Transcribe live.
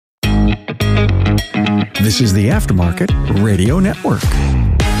This is the Aftermarket Radio Network.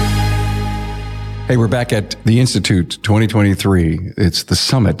 Hey, we're back at the Institute 2023. It's the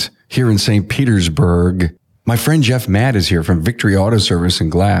summit here in St. Petersburg. My friend Jeff Matt is here from Victory Auto Service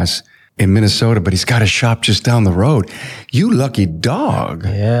and Glass in Minnesota, but he's got a shop just down the road. You lucky dog.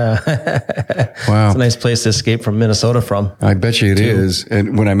 Yeah. Wow. It's a nice place to escape from Minnesota from. I bet you it is.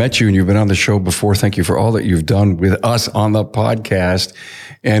 And when I met you and you've been on the show before, thank you for all that you've done with us on the podcast.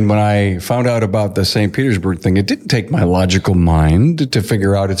 And when I found out about the St. Petersburg thing, it didn't take my logical mind to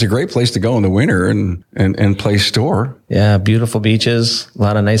figure out it's a great place to go in the winter and play store. Yeah. Beautiful beaches, a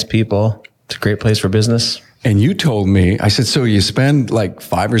lot of nice people. It's a great place for business. And you told me, I said, so you spend like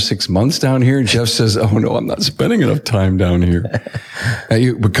 5 or 6 months down here? And Jeff says, oh no, I'm not spending enough time down here.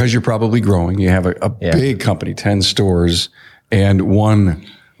 Because you're probably growing. You have a big company, 10 stores and one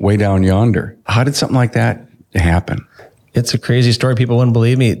way down yonder. How did something like that happen? It's a crazy story. People wouldn't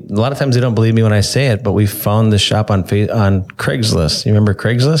believe me. A lot of times they don't believe me when I say it, but we found this shop on Craigslist. You remember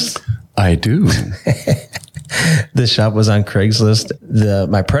Craigslist? I do. This shop was on Craigslist.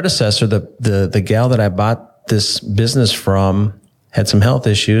 My predecessor, the gal that I bought this business from, had some health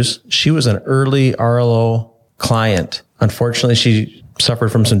issues. She was an early Arlo client. Unfortunately, she suffered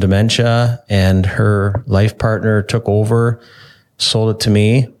from some dementia and her life partner took over, sold it to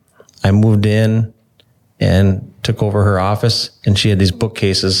me. I moved in and took over her office, and she had these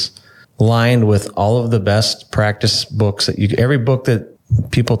bookcases lined with all of the best practice books every book that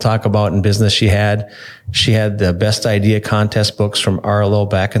people talk about in business. She had the best idea contest books from Arlo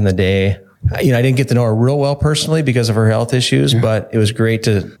back in the day. I didn't get to know her real well personally because of her health issues, but it was great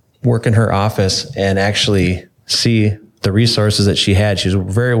to work in her office and actually see the resources that she had. She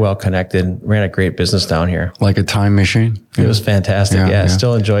was very well connected, ran a great business down here. Like a time machine? It was fantastic. Yeah.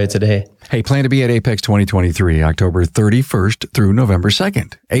 Still enjoy it today. Hey, plan to be at Apex 2023, October 31st through November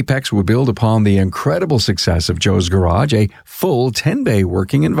 2nd. Apex will build upon the incredible success of Joe's Garage, a full 10-bay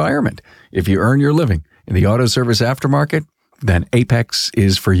working environment. If you earn your living in the auto service aftermarket, then Apex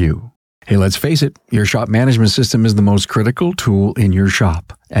is for you. Hey, let's face it, your shop management system is the most critical tool in your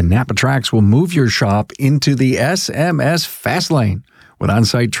shop, and NapaTrax will move your shop into the SMS fast lane with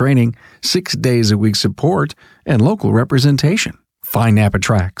on-site training, 6 days a week support, and local representation. Find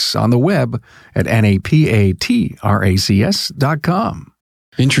NapaTrax on the web at napatracs.com.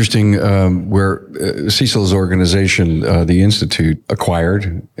 Interesting, where Cecil's organization, the Institute,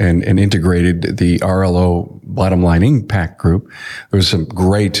 acquired and integrated the RLO Bottom Line Impact Group. There was some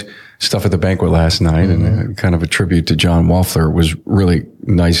great stuff at the banquet last night, and kind of a tribute to John Waffler. It was really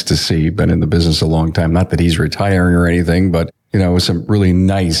nice to see. Been in the business a long time. Not that he's retiring or anything, but with some really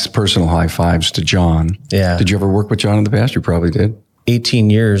nice personal high fives to John. Yeah. Did you ever work with John in the past? You probably did.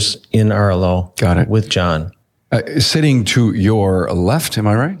 18 years in Arlo. Got it. With John. Sitting to your left, am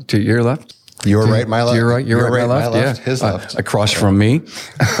I right? To your left? Your right, my left. You're right, my left. My left, his left. Across from me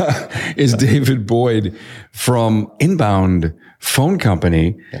is David Boyd from Inbound Phone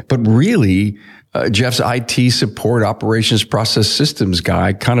Company, but really Jeff's IT support, operations, process systems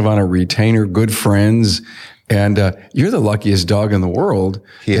guy, kind of on a retainer, good friends. And you're the luckiest dog in the world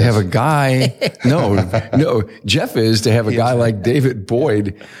to have a guy. No, Jeff is to have a guy like David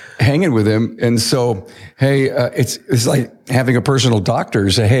Boyd hanging with him. And so, hey, it's like having a personal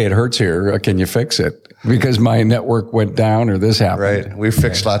doctor say, hey, it hurts here. Can you fix it? Because my network went down or this happened. Right. We've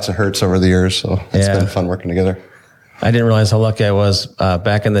fixed lots of hurts over the years, so it's been fun working together. I didn't realize how lucky I was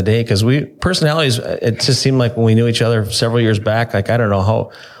back in the day because personalities, it just seemed like when we knew each other several years back, like I don't know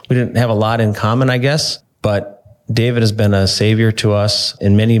how, we didn't have a lot in common, I guess. But David has been a savior to us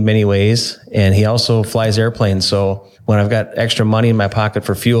in many, many ways. And he also flies airplanes. So when I've got extra money in my pocket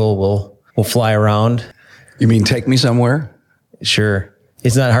for fuel, we'll fly around. You mean take me somewhere? Sure.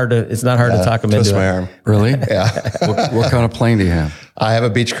 It's not hard to talk him into my it. arm. Really? Yeah. What kind of plane do you have? I have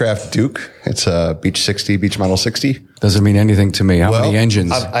a Beechcraft Duke. It's a Beech Model 60. Doesn't mean anything to me. How many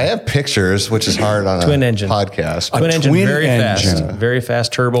engines? I have pictures, which is hard on twin a engine podcast. Twin engine, very engine. fast, very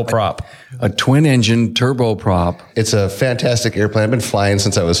fast turbo prop. A twin engine turbo prop. It's a fantastic airplane. I've been flying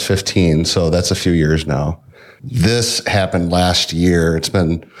since I was 15, so that's a few years now. This happened last year. It's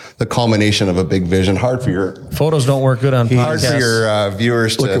been the culmination of a big vision. Hard for your photos don't work good on podcasts. Hard for your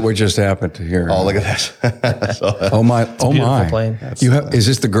viewers to look at what just happened here. Oh, look at that! Oh my! Oh my! Plane. Is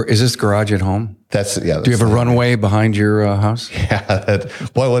this garage at home? That's Do you have a runway behind your house? Yeah.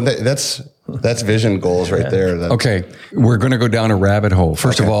 That's That's vision goals right there. Okay, we're going to go down a rabbit hole.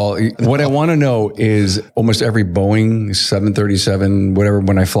 First of all, what I want to know is almost every Boeing 737, whatever,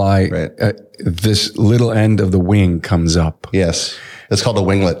 when I fly, this little end of the wing comes up. Yes. It's called a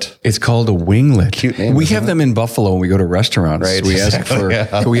winglet. It's called a winglet. Cute name. We have them in Buffalo when we go to restaurants. Right. We ask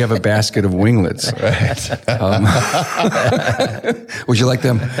for, we have a basket of winglets. Right. Would you like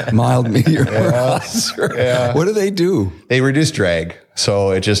them mild, medium, or hot? What do they do? They reduce drag.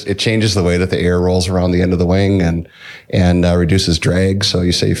 So it changes the way that the air rolls around the end of the wing and reduces drag. So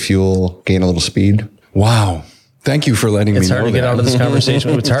you save fuel, gain a little speed. Wow. Thank you for letting me know. It's hard to get out of this conversation.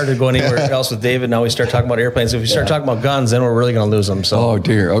 It's hard to go anywhere else with David. Now we start talking about airplanes. If we start talking about guns, then we're really going to lose them. So. Oh,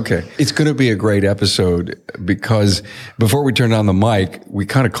 dear. Okay. It's going to be a great episode because before we turned on the mic, we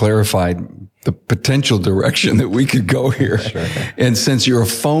kind of clarified the potential direction that we could go here. Sure. And since you're a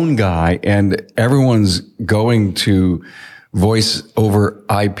phone guy and everyone's going to voice over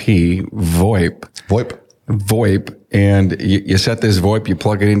IP, VoIP, and you set this VoIP, you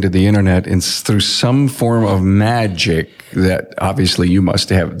plug it into the internet, and through some form of magic that obviously you must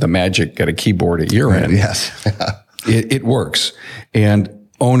have the magic at a keyboard at your end. Yes. it works. And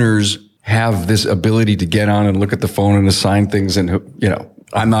owners have this ability to get on and look at the phone and assign things and,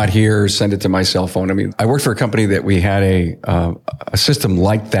 I'm not here, send it to my cell phone. I mean, I worked for a company that we had a system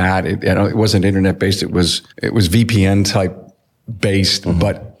like that. It wasn't internet based. It was VPN type based,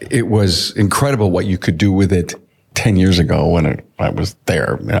 but it was incredible what you could do with it 10 years ago when I was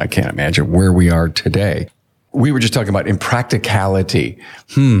there. I can't imagine where we are today. We were just talking about impracticality.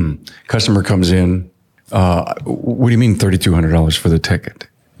 Customer comes in. What do you mean $3,200 for the ticket?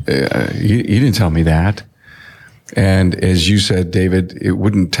 You didn't tell me that. And as you said, David, it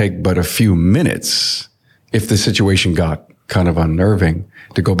wouldn't take but a few minutes if the situation got kind of unnerving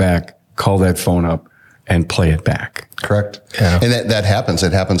to go back, call that phone up, and play it back. Correct. Yeah. And that happens.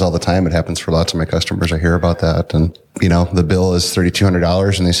 It happens all the time. It happens for lots of my customers. I hear about that. And, the bill is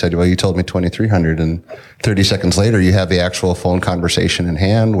 $3,200 and they said, well, you told me $2,300. And 30 seconds later, you have the actual phone conversation in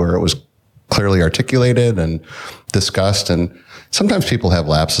hand where it was clearly articulated and discussed. And sometimes people have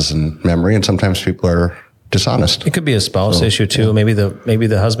lapses in memory and sometimes people are dishonest. It could be a spouse issue too. Yeah. Maybe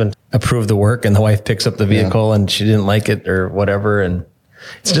the husband approved the work and the wife picks up the vehicle and she didn't like it or whatever. And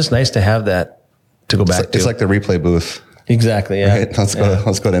it's just nice to have that to go back to. It's like the replay booth. Exactly. Yeah. Right? Let's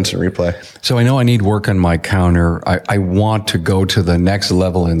go to instant replay. So I know I need work on my counter. I want to go to the next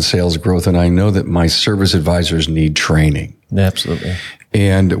level in sales growth. And I know that my service advisors need training. Absolutely.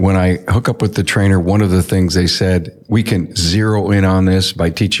 And when I hook up with the trainer, one of the things they said, we can zero in on this by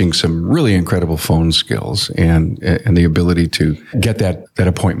teaching some really incredible phone skills and the ability to get that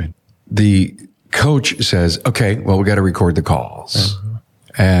appointment. The coach says, okay, well, we got to record the calls. Mm-hmm.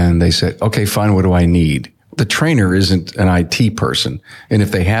 And they said, okay, fine. What do I need? The trainer isn't an IT person. And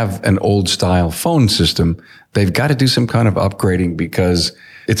if they have an old style phone system, they've got to do some kind of upgrading because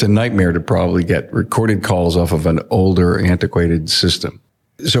it's a nightmare to probably get recorded calls off of an older, antiquated system.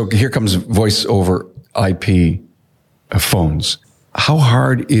 So here comes voice over IP phones. How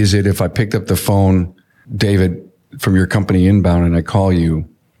hard is it if I picked up the phone, David, from your company Inbound, and I call you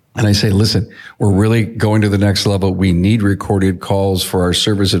and I say, listen, we're really going to the next level. We need recorded calls for our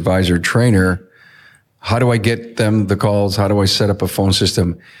service advisor trainer. How do I get them the calls? How do I set up a phone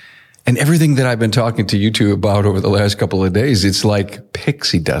system? And everything that I've been talking to you two about over the last couple of days, it's like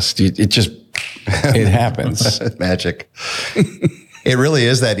pixie dust. It happens. Magic. It really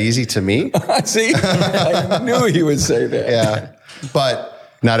is that easy to me. See, I knew you would say that. Yeah. But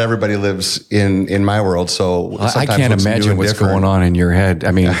not everybody lives in my world. So I can't imagine what's going on in your head. I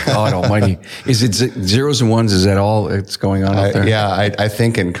mean, God almighty. Is it zeros and ones? Is that all that's going on out there? Yeah. I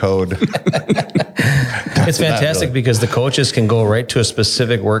think in code. It's fantastic really. Because the coaches can go right to a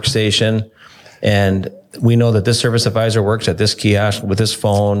specific workstation and we know that this service advisor works at this kiosk with this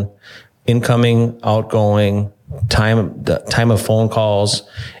phone, incoming, outgoing, time of phone calls,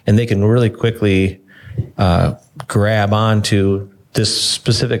 and they can really quickly grab onto this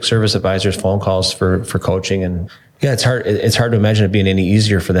specific service advisor's phone calls for coaching. And yeah, it's hard to imagine it being any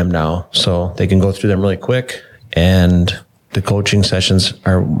easier for them now. So they can go through them really quick, and the coaching sessions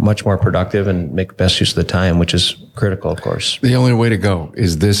are much more productive and make best use of the time, which is critical, of course. The only way to go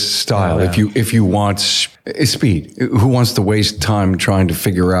is this style. Oh, yeah. If you want speed, who wants to waste time trying to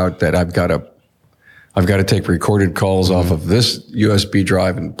figure out that I've got to take recorded calls off of this USB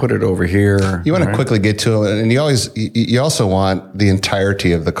drive and put it over here. You want to quickly get to it. And you also want the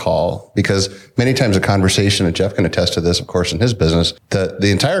entirety of the call, because many times a conversation, and Jeff can attest to this, of course, in his business, the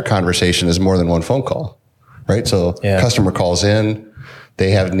entire conversation is more than one phone call, right? So Customer calls in,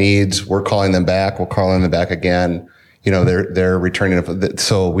 they have needs. We're calling them back. We're calling them back again. they're returning.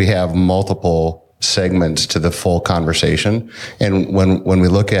 So we have multiple segments to the full conversation. And when we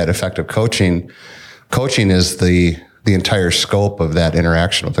look at effective coaching is the entire scope of that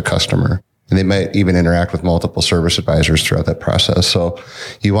interaction with the customer. And they might even interact with multiple service advisors throughout that process. So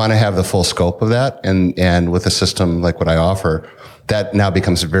you want to have the full scope of that. And with a system like what I offer, that now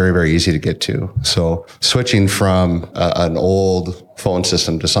becomes very, very easy to get to. So switching from an old phone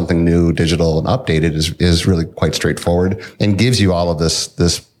system to something new, digital, and updated is really quite straightforward and gives you all of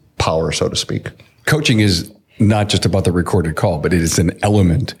this power, so to speak. Coaching is not just about the recorded call, but it is an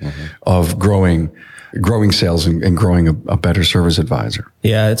element of growing sales and growing a better service advisor.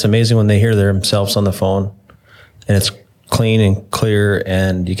 Yeah, it's amazing when they hear themselves on the phone and it's clean and clear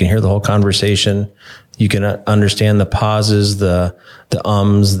and you can hear the whole conversation. You can understand the pauses, the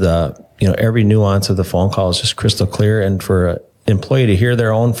ums, every nuance of the phone call is just crystal clear. And for an employee to hear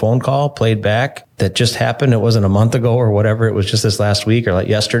their own phone call played back that just happened, it wasn't a month ago or whatever, it was just this last week or like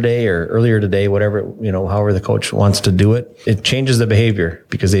yesterday or earlier today, whatever, however the coach wants to do it, it changes the behavior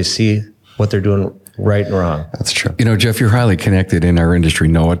because they see what they're doing right and wrong. That's true. Jeff, you're highly connected in our industry,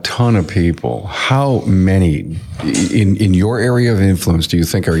 know a ton of people. How many in your area of influence do you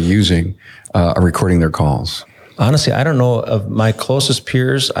think are recording their calls? Honestly, I don't know of my closest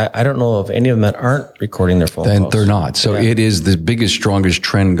peers. I don't know of any of them that aren't recording their phone calls. Then they're not. So It is the biggest, strongest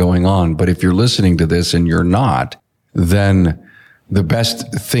trend going on. But if you're listening to this and you're not, then the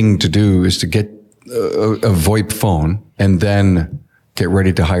best thing to do is to get a VoIP phone and then get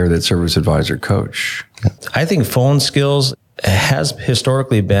ready to hire that service advisor coach. I think phone skills has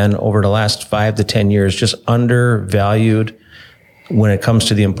historically been over the last 5 to 10 years just undervalued when it comes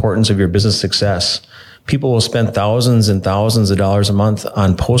to the importance of your business success. People will spend thousands and thousands of dollars a month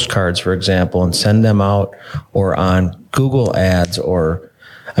on postcards, for example, and send them out, or on Google ads,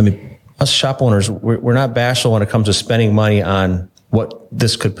 us shop owners, we're not bashful when it comes to spending money on what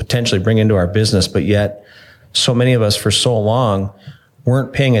this could potentially bring into our business, but yet so many of us for so long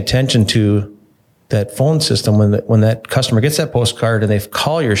weren't paying attention to that phone system when that customer gets that postcard and they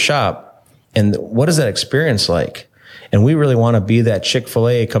call your shop. And what is that experience like? And we really want to be that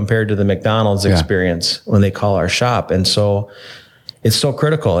Chick-fil-A compared to the McDonald's experience when they call our shop. And so it's so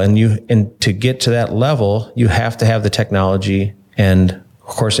critical. And to get to that level, you have to have the technology and, of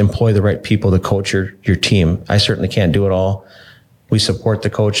course, employ the right people to coach your team. I certainly can't do it all. We support the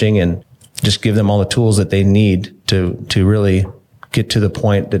coaching and just give them all the tools that they need to really get to the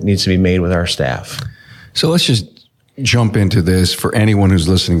point that needs to be made with our staff. So let's just jump into this. For anyone who's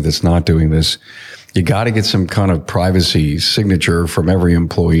listening that's not doing this, you got to get some kind of privacy signature from every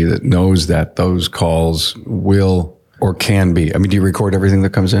employee that knows that those calls will or can be. Do you record everything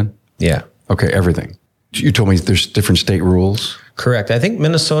that comes in? Yeah. Okay, everything. You told me there's different state rules. Correct. I think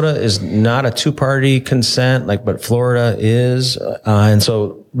Minnesota is not a two-party consent, but Florida is. And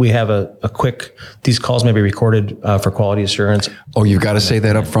so we have a quick, these calls may be recorded for quality assurance. Oh, you've got to say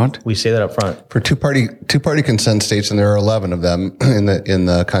that up front? We say that up front. For two-party consent states, and there are 11 of them in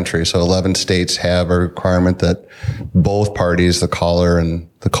the country. So 11 states have a requirement that both parties, the caller and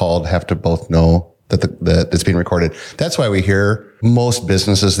the called, have to both know that it's being recorded. That's why we hear most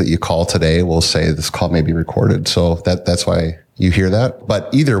businesses that you call today will say this call may be recorded. So that's why you hear that. But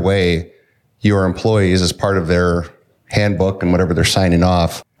either way, your employees, as part of their handbook and whatever they're signing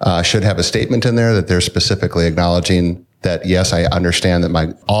off, should have a statement in there that they're specifically acknowledging that, yes, I understand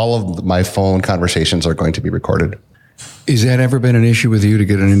that all of my phone conversations are going to be recorded. Is that ever been an issue with you to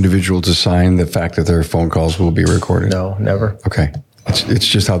get an individual to sign the fact that their phone calls will be recorded? No, never. Okay. It's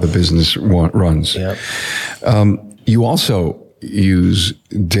just how the business runs. Yep. You also use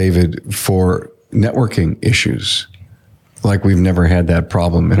David for networking issues. Like we've never had that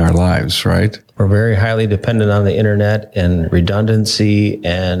problem in our lives, right? We're very highly dependent on the internet and redundancy,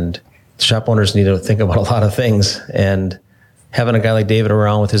 and shop owners need to think about a lot of things. And having a guy like David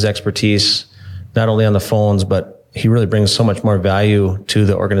around with his expertise, not only on the phones, but he really brings so much more value to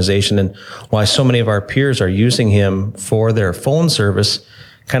the organization, and why so many of our peers are using him for their phone service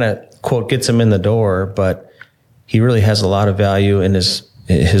kind of, quote, gets him in the door, but he really has a lot of value in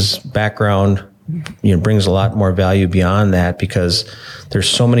his background, brings a lot more value beyond that, because there's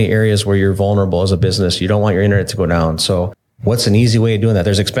so many areas where you're vulnerable as a business. You don't want your internet to go down. So what's an easy way of doing that?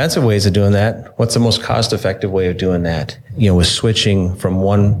 There's expensive ways of doing that. What's the most cost-effective way of doing that? With switching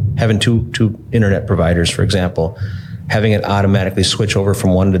from having two internet providers, for example, having it automatically switch over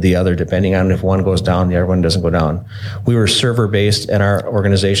from one to the other, depending on if one goes down, the other one doesn't go down. We were server-based at our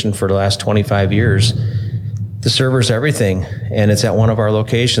organization for the last 25 years. The server's everything, and it's at one of our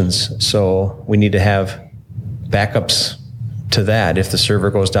locations. So we need to have backups to that. If the server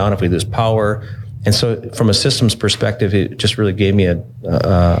goes down, if we lose power, And so from a systems perspective, it just really gave me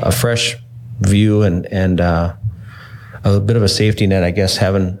a fresh view and a bit of a safety net, I guess,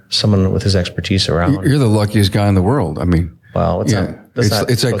 having someone with his expertise around. You're the luckiest guy in the world. I mean, well,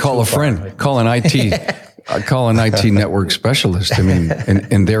 it's like call a friend, right? Call an IT network specialist. I mean,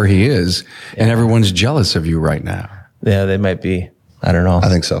 and there he is, and everyone's jealous of you right now. Yeah, they might be. I don't know. I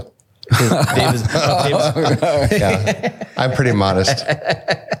think so. Yeah, I'm pretty modest.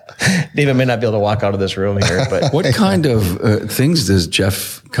 David may not be able to walk out of this room here, but what kind of things does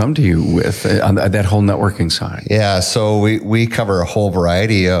Jeff come to you with on that whole networking side? Yeah, so we cover a whole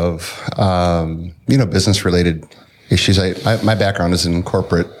variety of business related issues. My background is in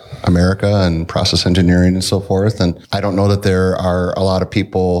corporate America and process engineering and so forth, and I don't know that there are a lot of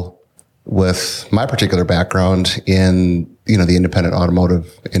people with my particular background in the independent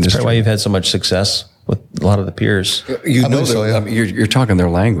automotive industry. That's why you've had so much success with a lot of the peers. You're talking their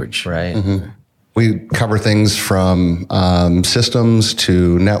language, right? Mm-hmm. We cover things from systems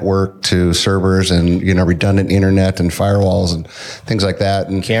to network to servers and redundant internet and firewalls and things like that,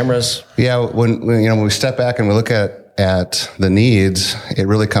 and cameras. Yeah, when we step back and we look at the needs, it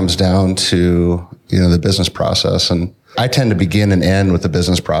really comes down to the business process. And I tend to begin and end with the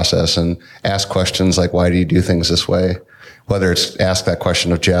business process and ask questions like, why do you do things this way? Whether it's ask that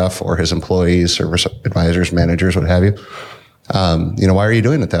question of Jeff or his employees, service advisors, managers, what have you. Why are you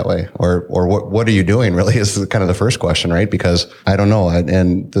doing it that way? Or what are you doing really is kind of the first question, right? Because I don't know.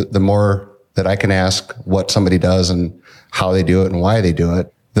 And the more that I can ask what somebody does and how they do it and why they do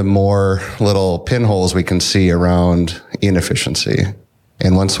it, the more little pinholes we can see around inefficiency.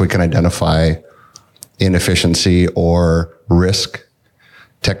 And once we can identify inefficiency or risk,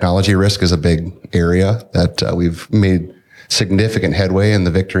 technology risk is a big area that we've made significant headway in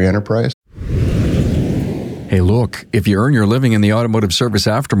the Victory Enterprise. Hey, look, if you earn your living in the automotive service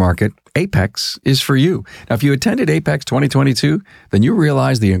aftermarket, Apex is for you. Now, if you attended Apex 2022, then you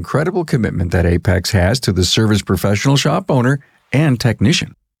realize the incredible commitment that Apex has to the service professional, shop owner, and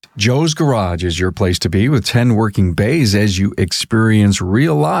technician. Joe's Garage is your place to be with 10 working bays as you experience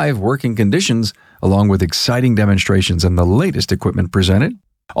real live working conditions along with exciting demonstrations and the latest equipment presented.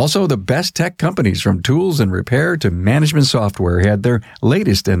 Also, the best tech companies from tools and repair to management software had their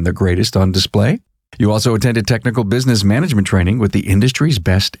latest and the greatest on display. You also attended technical business management training with the industry's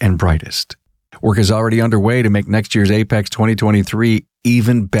best and brightest. Work is already underway to make next year's Apex 2023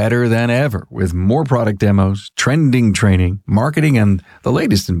 even better than ever with more product demos, trending training, marketing, and the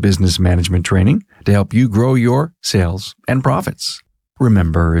latest in business management training to help you grow your sales and profits.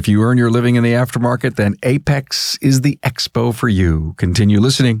 Remember, if you earn your living in the aftermarket, then Apex is the expo for you. Continue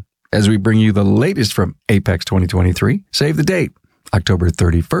listening as we bring you the latest from Apex 2023. Save the date, October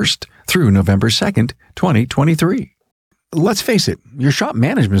 31st through November 2nd, 2023. Let's face it, your shop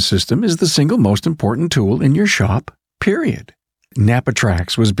management system is the single most important tool in your shop, period.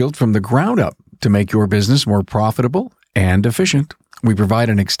 NapaTrax was built from the ground up to make your business more profitable and efficient. We provide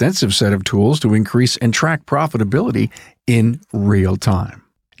an extensive set of tools to increase and track profitability in real time.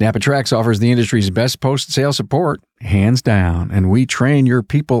 NapaTrax offers the industry's best post-sale support, hands down, and we train your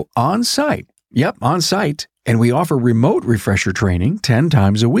people on site. Yep, on site. And we offer remote refresher training 10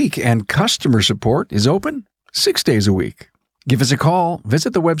 times a week, and customer support is open 6 days a week. Give us a call,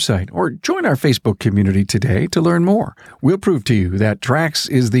 visit the website, or join our Facebook community today to learn more. We'll prove to you that Trax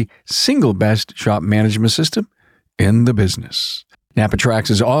is the single best shop management system in the business.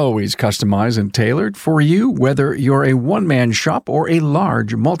 NapaTrax is always customized and tailored for you, whether you're a one-man shop or a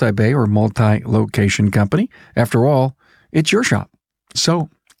large multi-bay or multi-location company. After all, it's your shop,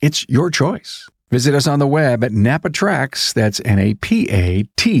 so it's your choice. Visit us on the web at NapaTrax, that's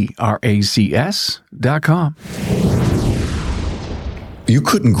NapaTracs.com. You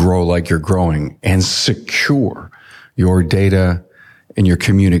couldn't grow like you're growing and secure your data and your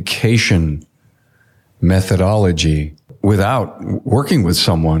communication methodology without working with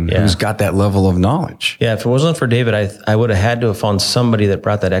someone who's got that level of knowledge. Yeah, if it wasn't for David, I would have had to have found somebody that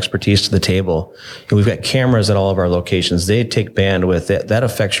brought that expertise to the table. And we've got cameras at all of our locations. They take bandwidth. That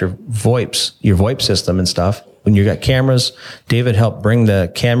affects your VoIP system and stuff. When you got cameras, David helped bring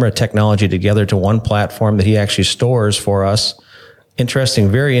the camera technology together to one platform that he actually stores for us.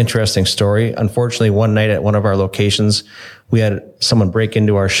 Very interesting story. Unfortunately, one night at one of our locations, we had someone break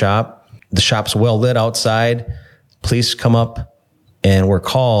into our shop. The shop's well lit outside. Police come up and we're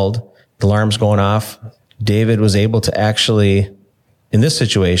called. The alarm's going off. David was able to actually, in this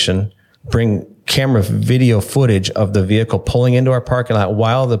situation, bring camera video footage of the vehicle pulling into our parking lot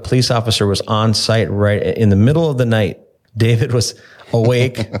while the police officer was on site right in the middle of the night. David was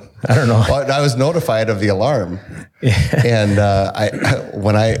awake. I don't know. Well, I was notified of the alarm. And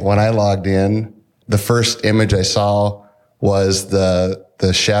when I logged in, the first image I saw was the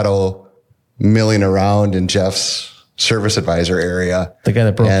shadow milling around in Jeff's service advisor area. The guy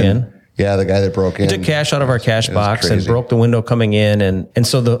that broke in. Yeah, the guy that broke in. He took cash out of our cash box and broke the window coming in. And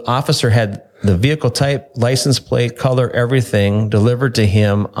so the officer had the vehicle type, license plate, color, everything delivered to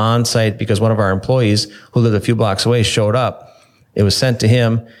him on site because one of our employees who lived a few blocks away showed up. It was sent to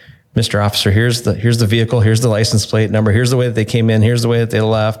him. Mr. Officer, here's the vehicle. Here's the license plate number. Here's the way that they came in. Here's the way that they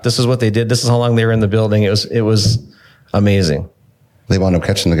left. This is what they did. This is how long they were in the building. It was amazing. They wound up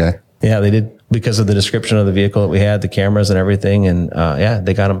catching the guy. Yeah, they did because of the description of the vehicle that we had, the cameras and everything. And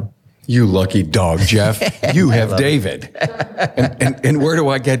they got him. You lucky dog, Jeff. You have David. And where do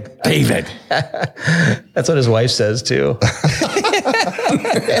I get David? That's what his wife says too.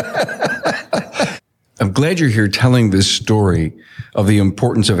 I'm glad you're here telling this story of the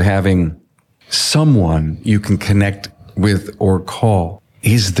importance of having someone you can connect with or call.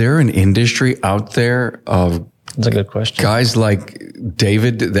 Is there an industry out there of That's a good question. Guys like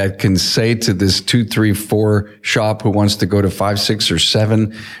David that can say to this 2, 3, 4 shop who wants to go to 5, 6, or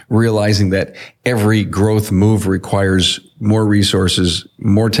 7, realizing that every growth move requires more resources,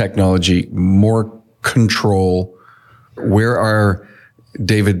 more technology, more control. Where are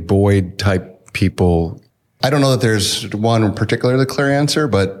David Boyd type people? I don't know that there's one particularly clear answer,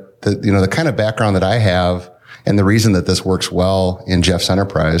 but the kind of background that I have and the reason that this works well in Jeff's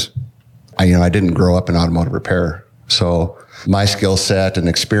enterprise, I didn't grow up in automotive repair. So my skill set and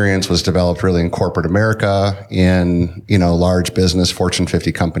experience was developed really in corporate America, in, large business, Fortune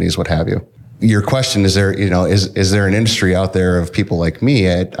 50 companies, what have you. Your question is there, is there an industry out there of people like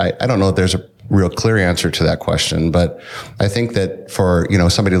me? I don't know if there's a real clear answer to that question, but I think that for,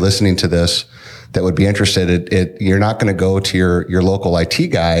 somebody listening to this that would be interested, you're not going to go to your local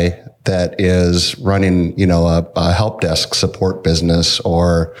IT guy that is running, a help desk support business,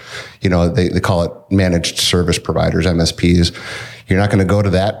 or, they call it managed service providers, MSPs. You're not going to go to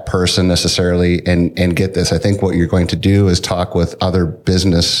that person necessarily and get this. I think what you're going to do is talk with other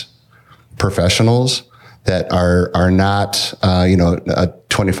business professionals that are not, a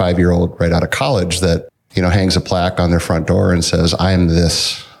 25-year-old right out of college that, hangs a plaque on their front door and says, I am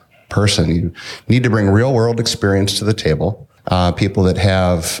this person. You need to bring real world experience to the table. People that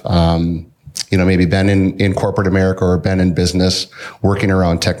have, maybe been in corporate America or been in business working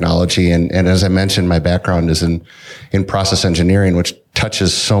around technology. And as I mentioned, my background is in process engineering, which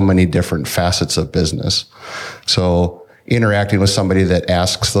touches so many different facets of business. So interacting with somebody that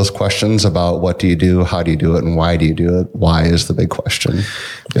asks those questions about what do you do, how do you do it, and why do you do it? Why is the big question.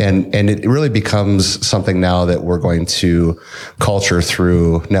 And it really becomes something now that we're going to culture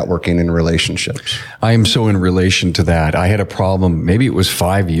through networking and relationships. I am so in relation to that. I had a problem, maybe it was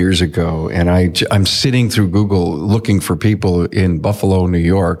 5 years ago, and I'm sitting through Google looking for people in Buffalo, New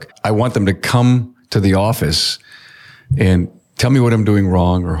York. I want them to come to the office and tell me what I'm doing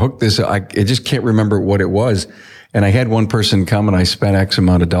wrong or hook this. I just can't remember what it was. And I had one person come and I spent X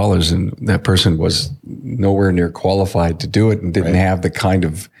amount of dollars, and that person was nowhere near qualified to do it and didn't have the kind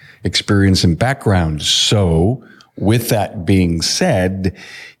of experience and background. So with that being said,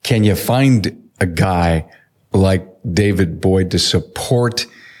 can you find a guy like David Boyd to support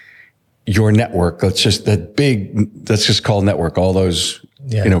your network? Let's just call network all those,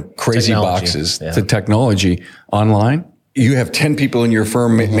 crazy technology. boxes, the technology online. You have 10 people in your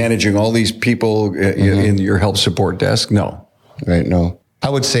firm managing all these people in your help support desk? No. Right. No. I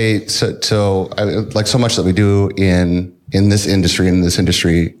would say, so like so much that we do in this industry,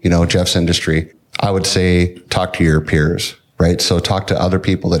 Jeff's industry, I would say talk to your peers, right? So talk to other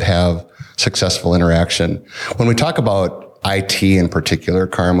people that have successful interaction. When we talk about IT in particular,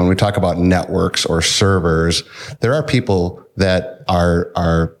 Carm, when we talk about networks or servers, there are people that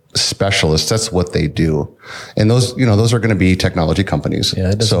are specialists. That's what they do. And those are going to be technology companies. Yeah,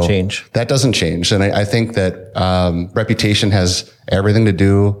 that doesn't change. That doesn't change. And I think that, reputation has everything to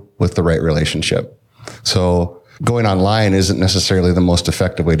do with the right relationship. So going online isn't necessarily the most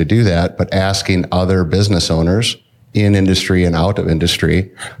effective way to do that, but asking other business owners in industry and out of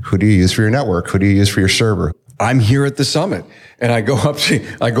industry, who do you use for your network? Who do you use for your server? I'm here at the summit, and I go up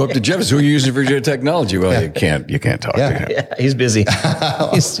to Jeff. Who are you using for your technology? Well, you can't talk to him. Yeah, he's busy.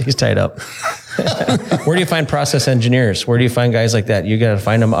 he's tied up. Where do you find process engineers? Where do you find guys like that? You got to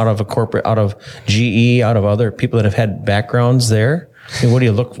find them out of a corporate, out of GE, out of other people that have had backgrounds there. I mean, what do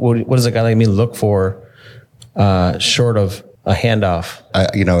you look? What does a guy like me look for? Short of a handoff.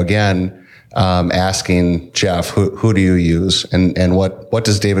 Asking Jeff, who do you use, and what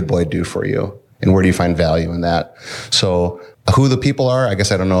does David Boyd do for you? And where do you find value in that? So who the people are, I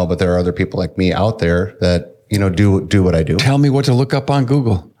guess I don't know, but there are other people like me out there that, do what I do. Tell me what to look up on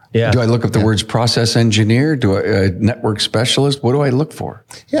Google. Yeah. Do I look up the words process engineer? Do I network specialist? What do I look for?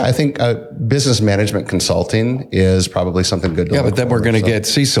 Yeah, I think business management consulting is probably something good to look But then for, we're going to get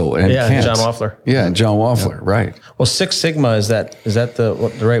Cecil and Kent. John Waffler. Yeah, John Waffler, right. Well, Six Sigma, is that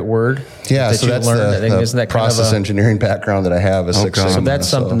the right word? Yeah, that so you that's learned? I think, the isn't that kind process of engineering background that I have is Six Sigma. So that's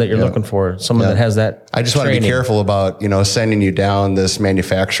something that you're looking for, someone that has that I just want to be careful about, sending you down this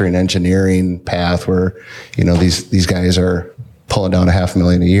manufacturing engineering path where, these guys are pulling down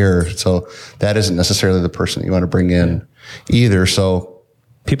 $500,000 a year. So that isn't necessarily the person that you want to bring in either. So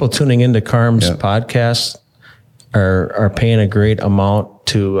people tuning into Carm's podcast are paying a great amount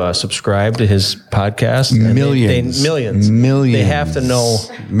to subscribe to his podcast. Millions. Millions. They have to know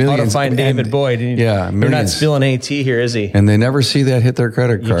how to find David Boyd. You're not spilling AT here, is he? And they never see that hit their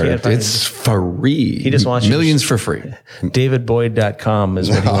credit card. It's free. He just wants millions for free. DavidBoyd.com is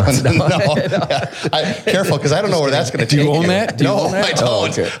what he wants. Careful, because I don't know where that's going to take you. Do you own that? No, I don't. Oh,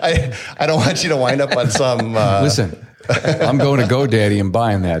 okay. I don't want you to wind up on some... Listen, I'm going to GoDaddy and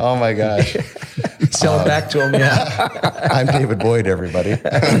buying that. Oh, my gosh. Sell it back to him, I'm David Boyd, everybody.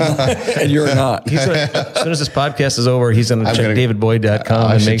 And you're not. As soon as this podcast is over, he's going to check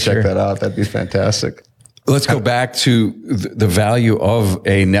DavidBoyd.com and make sure. Check that out. That'd be fantastic. Let's go back to the value of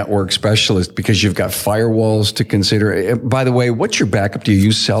a network specialist, because you've got firewalls to consider. By the way, what's your backup? Do you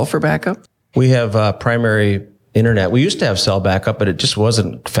use cell for backup? We have primary internet. We used to have cell backup, but it just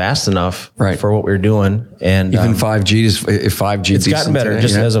wasn't fast enough for what we were doing. And even 5G is 5G. It's gotten better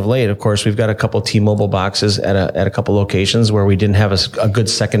today, as of late. Of course, we've got a couple T-Mobile boxes at a couple locations where we didn't have a good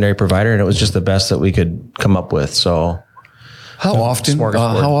secondary provider, and it was just the best that we could come up with. So how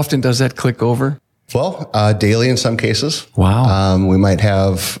often does that click over? Well, daily in some cases. Wow. We might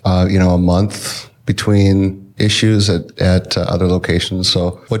have a month between issues at other locations.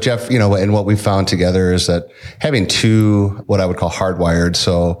 So what Jeff, and what we found together is that having two, what I would call hardwired.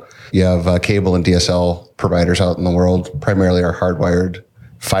 So you have cable and DSL providers out in the world, primarily are hardwired.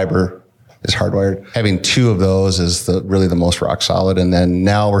 Fiber is hardwired. Having two of those is really the most rock solid. And then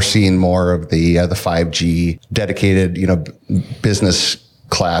now we're seeing more of the 5G dedicated, business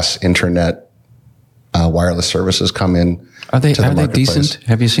class internet wireless services come in. Are they decent?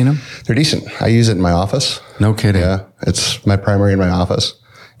 Have you seen them? They're decent. I use it in my office. No kidding. Yeah, it's my primary in my office.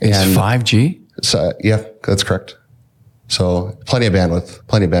 It's 5G? Yeah, that's correct. So plenty of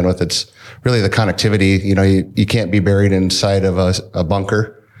bandwidth. It's really the connectivity. You can't be buried inside of a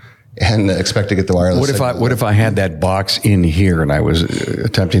bunker and expect to get the wireless. What if I had that box in here and I was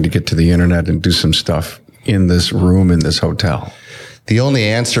attempting to get to the internet and do some stuff in this room in this hotel? The only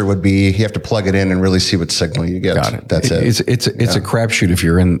answer would be you have to plug it in and really see what signal you get. Got it. That's it. It's a crapshoot if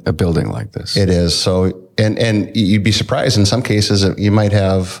you're in a building like this. It is. So, and you'd be surprised in some cases that you might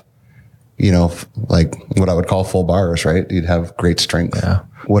have, like what I would call full bars, right? You'd have great strength. Yeah.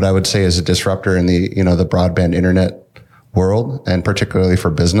 What I would say is a disruptor in the broadband internet world, and particularly for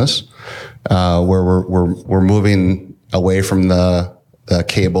business, where we're moving away from the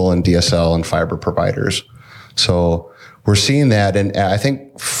cable and DSL and fiber providers. So, we're seeing that, and I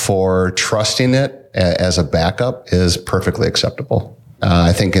think for trusting it as a backup is perfectly acceptable.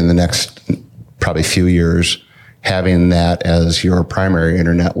 I think in the next probably few years, having that as your primary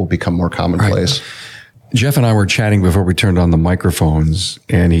internet will become more commonplace. Right. Jeff and I were chatting before we turned on the microphones,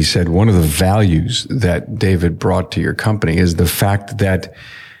 and he said one of the values that David brought to your company is the fact that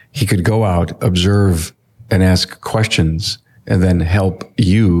he could go out, observe, and ask questions, and then help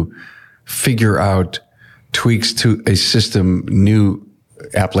you figure out tweaks to a system, new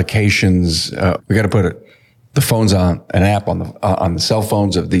applications. We got to put the phones on an app on the cell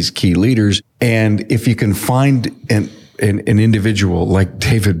phones of these key leaders. And if you can find an individual like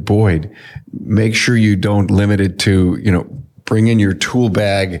David Boyd, make sure you don't limit it to, bring in your tool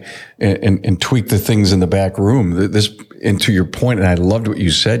bag and tweak the things in the back room. And to your point, and I loved what you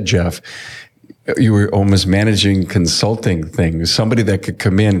said, Jeff, you were almost managing consulting things. Somebody that could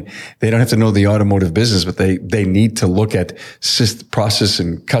come in, they don't have to know the automotive business, but they need to look at process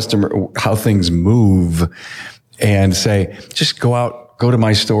and customer, how things move, and say, just go to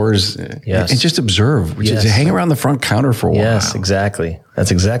my stores and just observe, just hang around the front counter for a while. Yes, exactly. That's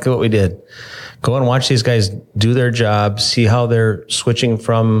exactly what we did. Go and watch these guys do their job, see how they're switching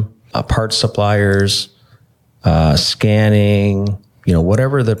from parts suppliers, scanning,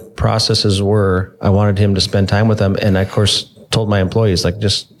 whatever the processes were. I wanted him to spend time with them. And I, of course, told my employees,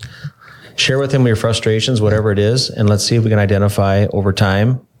 just share with him your frustrations, whatever it is, and let's see if we can identify over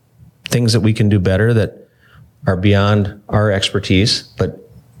time things that we can do better that are beyond our expertise, but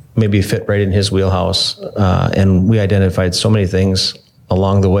maybe fit right in his wheelhouse. And we identified so many things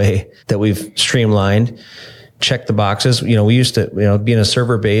along the way that we've streamlined. check the boxes. We used to, be in a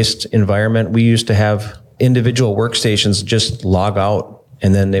server-based environment. We used to have individual workstations just log out,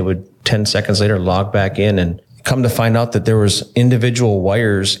 and then they would 10 seconds later log back in, and come to find out that there was individual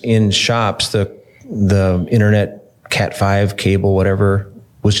wires in shops. The internet, Cat5 cable, whatever,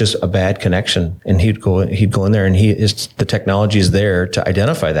 was just a bad connection, and he'd go in there, and the technology is there to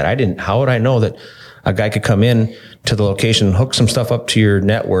identify that. How would I know that a guy could come in to the location, hook some stuff up to your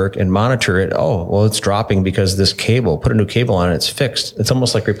network and monitor it? Oh, well, it's dropping because this cable, put a new cable on it, it's fixed. It's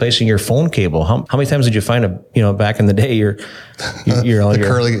almost like replacing your phone cable. How many times did you find back in the day,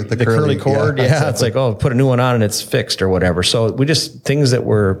 the curly cord? Yeah. Exactly. It's like, oh, put a new one on and it's fixed or whatever. So we just, things that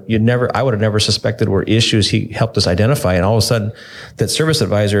I would have never suspected were issues, he helped us identify. And all of a sudden that service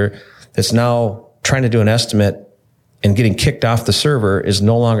advisor that's now trying to do an estimate and getting kicked off the server is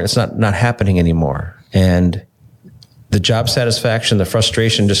no longer, it's not happening anymore. And the job satisfaction, the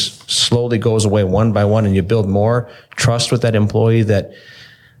frustration just slowly goes away one by one, and you build more trust with that employee that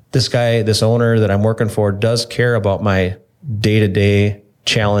this owner that I'm working for does care about my day-to-day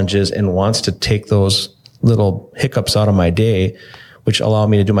challenges and wants to take those little hiccups out of my day, which allow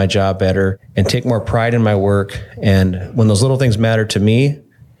me to do my job better and take more pride in my work. And when those little things matter to me,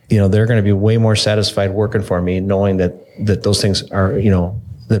 they're going to be way more satisfied working for me, knowing that those things are,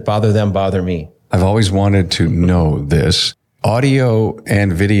 that bother them, bother me. I've always wanted to know this. Audio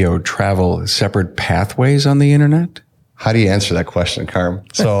and video travel separate pathways on the internet? How do you answer that question, Carm?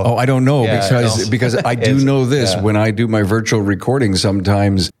 So, I don't know, because I do know this. Yeah. When I do my virtual recording,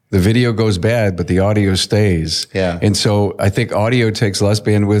 sometimes the video goes bad, but the audio stays. Yeah. And so I think audio takes less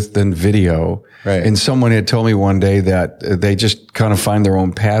bandwidth than video. Right. And someone had told me one day that they just kind of find their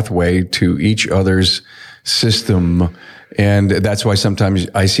own pathway to each other's system. And that's why sometimes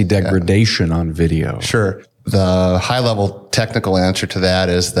I see degradation on video. Sure. The high level technical answer to that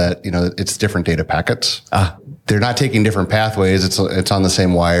is that, it's different data packets. They're not taking different pathways. It's on the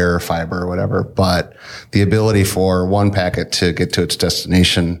same wire or fiber or whatever, but the ability for one packet to get to its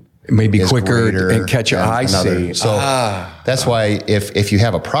destination maybe quicker and catch your eye. So that's why if you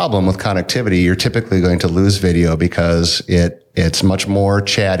have a problem with connectivity, you're typically going to lose video because it's much more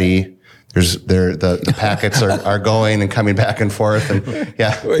chatty. The packets are going and coming back and forth, and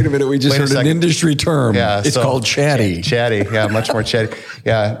yeah. Wait a minute, we just heard an industry term. Yeah, it's called chatty. Chatty, yeah, much more chatty.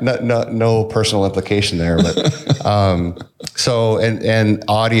 Yeah, no personal implication there, but so and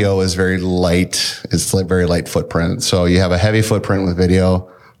audio is very light. It's like very light footprint. So you have a heavy footprint with video,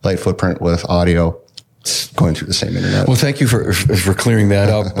 light footprint with audio. It's going through the same internet. Well, thank you for clearing that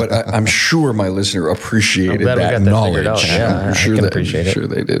up. But I'm sure my listener appreciated that knowledge. Yeah, I'm sure appreciate it. Sure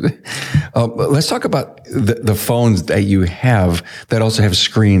they did. Let's talk about the phones that you have that also have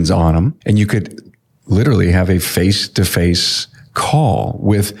screens on them, and you could literally have a face-to-face call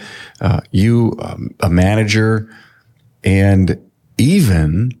with you, a manager, and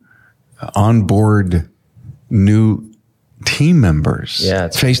even onboard new team members. Yeah,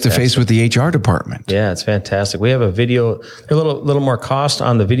 it's face to face with the HR department. Yeah, it's fantastic. We have a video, a little more cost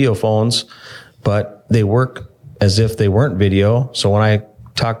on the video phones, but they work as if they weren't video. So when I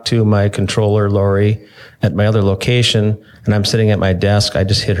talk to my controller, Lori, at my other location, and I'm sitting at my desk, I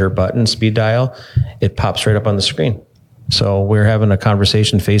just hit her button, speed dial, it pops right up on the screen. So we're having a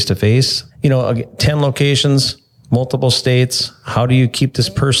conversation face to face. 10 locations, multiple states. How do you keep this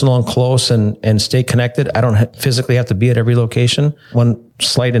personal and close and stay connected? I don't physically have to be at every location. One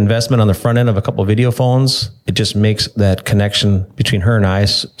slight investment on the front end of a couple of video phones, it just makes that connection between her and I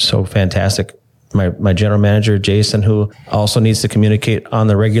so fantastic. My general manager, Jason, who also needs to communicate on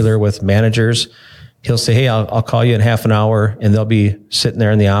the regular with managers, he'll say, hey, I'll call you in half an hour, and they'll be sitting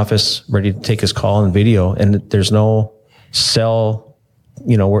there in the office ready to take his call on video. And there's no cell,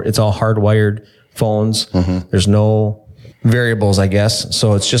 where it's all hardwired phones. Mm-hmm. There's no variables, I guess.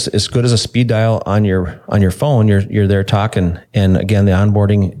 So it's just as good as a speed dial on your phone. You're there talking. And again, the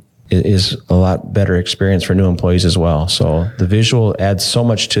onboarding is a lot better experience for new employees as well. So the visual adds so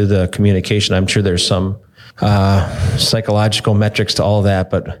much to the communication. I'm sure there's some psychological metrics to all of that,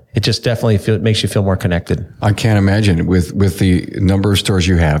 but it just definitely makes you feel more connected. I can't imagine with the number of stores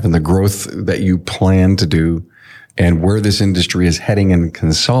you have and the growth that you plan to do, and where this industry is heading and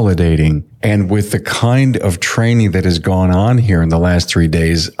consolidating, and with the kind of training that has gone on here in the last 3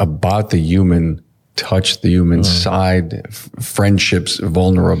 days about the human touch, the human side, friendships,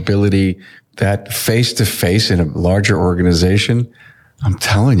 vulnerability, that face-to-face in a larger organization, I'm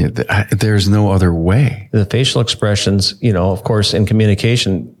telling you, there's no other way. The facial expressions, of course, in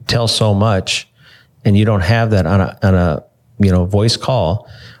communication tell so much, and you don't have that on a voice call.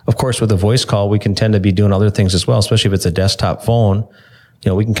 Of course, with a voice call, we can tend to be doing other things as well, especially if it's a desktop phone.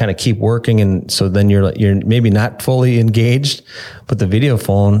 we can kind of keep working. And so then you're maybe not fully engaged, but the video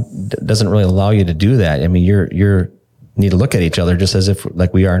phone doesn't really allow you to do that. I mean, you're need to look at each other just as if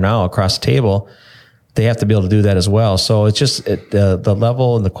like we are now across the table. They have to be able to do that as well. So it's just the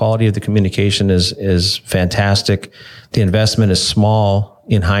level and the quality of the communication is fantastic. The investment is small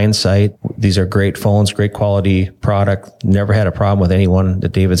in hindsight. These are great phones, great quality product. Never had a problem with anyone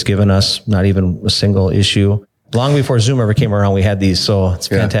that David's given us, not even a single issue. Long before Zoom ever came around, we had these. So it's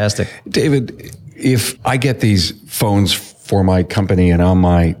fantastic. David, if I get these phones for my company and on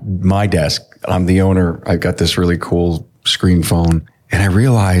my desk, I'm the owner, I've got this really cool screen phone. And I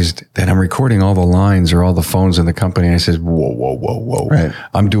realized that I'm recording all the lines or all the phones in the company. I said, whoa. Right.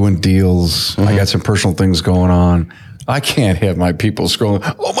 I'm doing deals. I got some personal things going on. I can't have my people scrolling.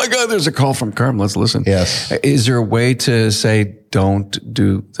 Oh my God, there's a call from Carm. Let's listen. Yes. Is there a way to say, don't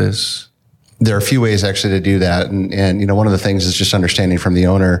do this? There are a few ways actually to do that. And one of the things is just understanding from the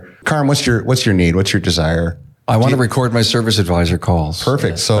owner, Carm, what's your need? What's your desire? I want to record my service advisor calls.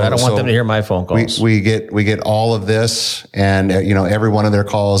 Perfect. So I don't want them to hear my phone calls. We get all of this, and every one of their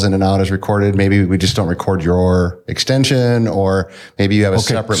calls in and out is recorded. Maybe we just don't record your extension, or maybe you have a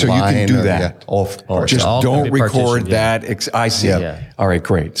separate so line. So you can do that. Just don't record that. I see. Yeah. All right,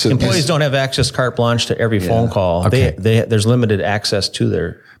 great. So employees don't have access carte blanche to every phone call. Okay. There's limited access to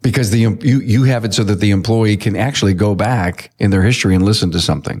their. Because you have it so that the employee can actually go back in their history and listen to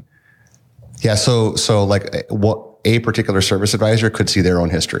something. Yeah. So like what a particular service advisor could see their own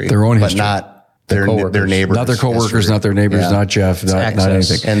history, but not their neighbors, not their coworkers, not their neighbors, not Jeff, not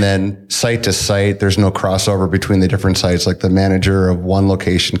anything. And then site to site, there's no crossover between the different sites. Like the manager of one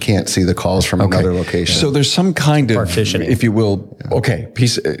location can't see the calls from another location. So there's some kind of partitioning, if you will,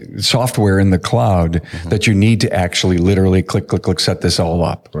 piece software in the cloud that you need to actually literally click, set this all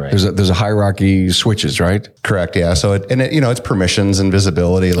up. Right. There's a hierarchy switches, right? Correct. Yeah. So it's permissions and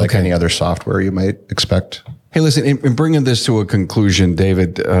visibility like any other software you might expect. Hey, listen, in bringing this to a conclusion,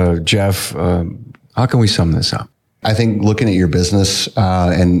 David, Jeff, how can we sum this up? I think looking at your business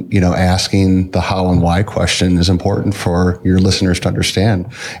and asking the how and why question is important for your listeners to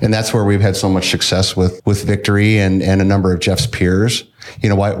understand, and that's where we've had so much success with Victory and a number of Jeff's peers.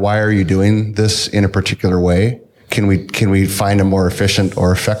 Why are you doing this in a particular way? Can we find a more efficient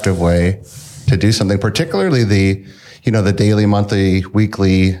or effective way to do something? Particularly the daily, monthly,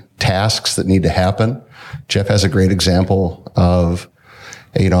 weekly tasks that need to happen. Jeff has a great example of,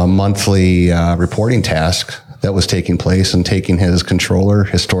 a monthly reporting task that was taking place and taking his controller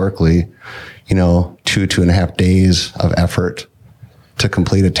historically, 2.5 days of effort to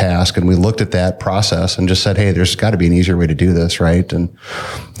complete a task. And we looked at that process and just said, hey, there's got to be an easier way to do this, right? And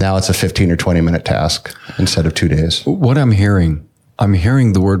now it's a 15 or 20 minute task instead of 2 days. What I'm hearing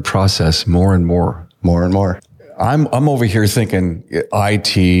the word process more and more. More and more. I'm over here thinking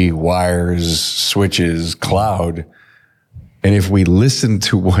IT, wires, switches, cloud. And if we listen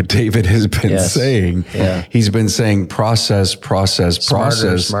to what David has been saying, he's been saying process.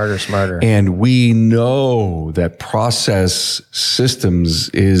 Smarter. And we know that process systems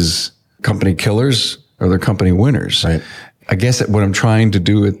is company killers or they're company winners. Right. I guess what I'm trying to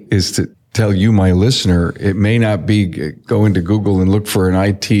do is to tell you, my listener, it may not be go into Google and look for an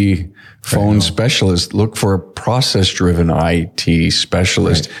IT phone specialist. Look for a process-driven IT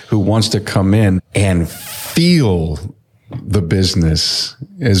specialist who wants to come in and feel the business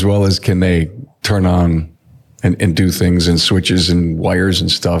as well as can they turn on and do things and switches and wires and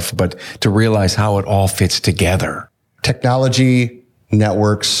stuff, but to realize how it all fits together. Technology,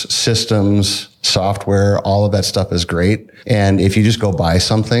 networks, systems, software, all of that stuff is great. And if you just go buy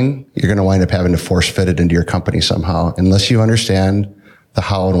something, you're going to wind up having to force fit it into your company somehow, unless you understand the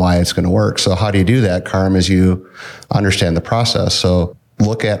how and why it's going to work. So how do you do that, Carm, is you understand the process. So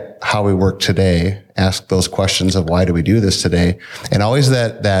look at how we work today, ask those questions of why do we do this today? And always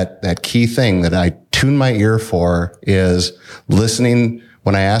that key thing that I tune my ear for is listening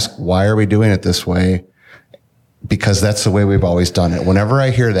when I ask, why are we doing it this way? Because that's the way we've always done it. Whenever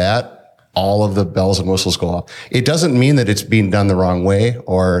I hear that, all of the bells and whistles go off. It doesn't mean that it's being done the wrong way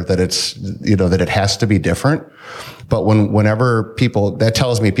or that it's, that it has to be different. But whenever that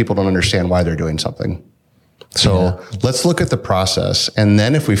tells me people don't understand why they're doing something. So let's look at the process. And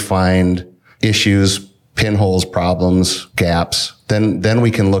then if we find issues, pinholes, problems, gaps, then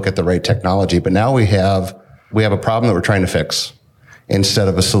we can look at the right technology. But now we have a problem that we're trying to fix instead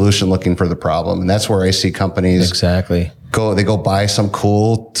of a solution looking for the problem. And that's where I see companies go buy some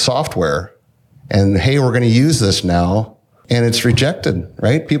cool software and, hey, we're going to use this now. And it's rejected,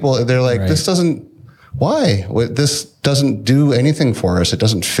 right? People, they're like, Why? This doesn't do anything for us. It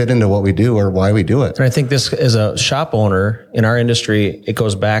doesn't fit into what we do or why we do it. And I think this, as a shop owner in our industry, it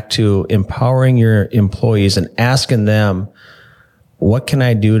goes back to empowering your employees and asking them, what can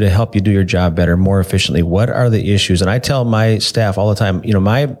I do to help you do your job better, more efficiently? What are the issues? And I tell my staff all the time,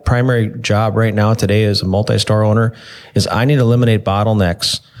 my primary job right now today as a multi-store owner is I need to eliminate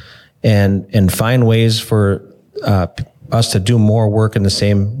bottlenecks and find ways for us to do more work in the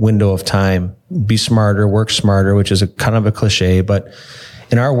same window of time, be smarter, work smarter, which is a kind of a cliche. But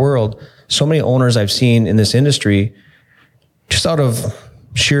in our world, so many owners I've seen in this industry, just out of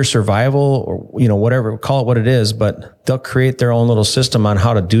sheer survival or, whatever, call it what it is, but they'll create their own little system on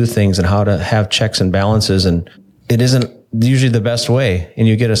how to do things and how to have checks and balances. And it isn't usually the best way. And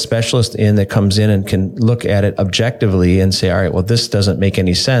you get a specialist in that comes in and can look at it objectively and say, all right, well, this doesn't make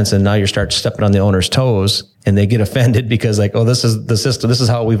any sense. And now you start stepping on the owner's toes and they get offended because like, oh, this is the system. This is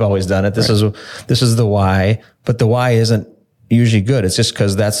how we've always done it. This is the why, but the why isn't usually good. It's just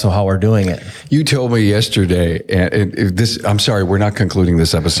because that's how we're doing it. You told me yesterday, and I'm sorry, we're not concluding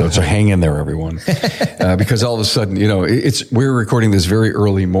this episode, so hang in there, everyone. Because all of a sudden, we're recording this very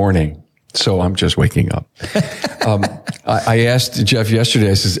early morning, so I'm just waking up. I asked Jeff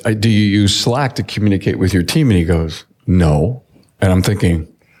yesterday, I says, do you use Slack to communicate with your team? And he goes, no. And I'm thinking,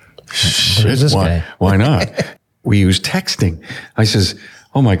 why not? We use texting. I says,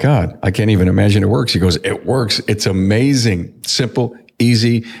 oh my God, I can't even imagine it works. He goes, it works. It's amazing, simple,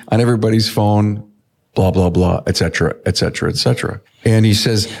 easy, on everybody's phone, blah, blah, blah, et cetera, et cetera, et cetera. And he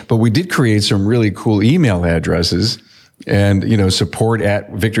says, but we did create some really cool email addresses and,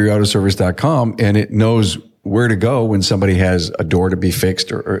 support@victoryautoservice.com, and it knows where to go when somebody has a door to be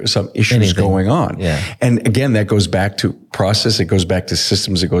fixed or some issues going on. Yeah. And again, that goes back to process. It goes back to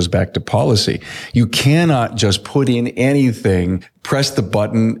systems. It goes back to policy. You cannot just put in anything, press the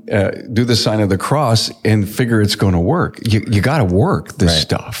button, do the sign of the cross and figure it's going to work. You got to work this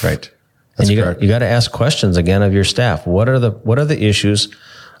stuff. Right. That's correct. You got to ask questions again of your staff. What are the issues?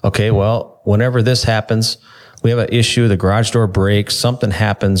 Okay. Well, whenever this happens, we have an issue, the garage door breaks, something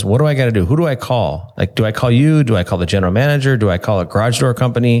happens. What do I got to do? Who do I call? Like, do I call you? Do I call the general manager? Do I call a garage door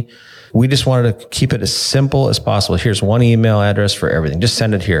company? We just wanted to keep it as simple as possible. Here's one email address for everything. Just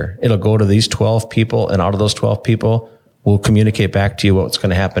send it here. It'll go to these 12 people, and out of those 12 people, we'll communicate back to you what's going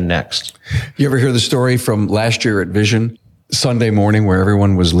to happen next. You ever hear the story from last year at Vision? Sunday morning where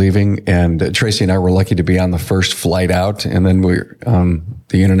everyone was leaving, and Tracy and I were lucky to be on the first flight out. And then we're on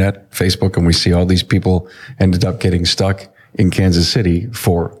the internet, Facebook, and we see all these people ended up getting stuck in Kansas City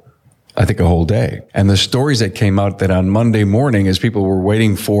for, I think, a whole day. And the stories that came out that on Monday morning, as people were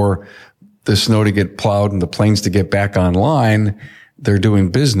waiting for the snow to get plowed and the planes to get back online, they're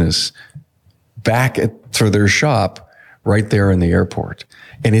doing business back for their shop right there in the airport.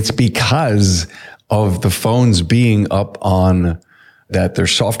 And it's because of the phones being up on that, their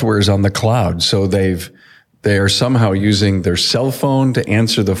software is on the cloud. So they are somehow using their cell phone to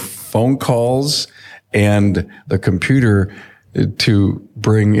answer the phone calls and the computer to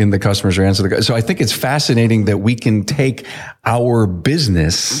bring in the customers or answer the. So I think it's fascinating that we can take our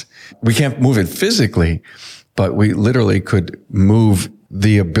business, we can't move it physically, but we literally could move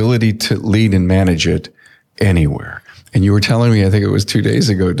the ability to lead and manage it anywhere. And you were telling me, I think it was 2 days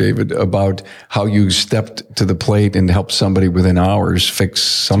ago, David, about how you stepped to the plate and helped somebody within hours fix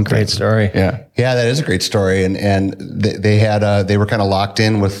something. Great story. Yeah. Yeah, that is a great story. And they were kind of locked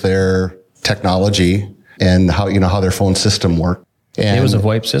in with their technology and how their phone system worked. And it was a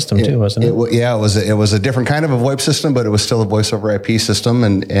VoIP system too, wasn't it? It was a different kind of a VoIP system, but it was still a voice over IP system.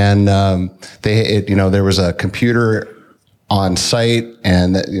 And there was a computer on site,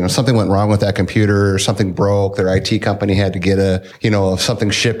 and something went wrong with that computer, something broke. Their IT company had to get something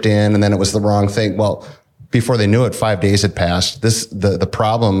shipped in, and then it was the wrong thing. Well, before they knew it, 5 days had passed. The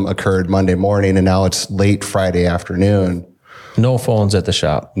problem occurred Monday morning, and now it's late Friday afternoon. No phones at the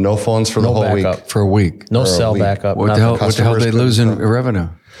shop. No phones for the whole backup. week. For a week. No cell backup. What the hell they lose in revenue?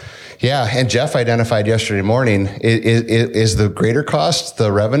 Yeah, and Jeff identified yesterday morning, is the greater cost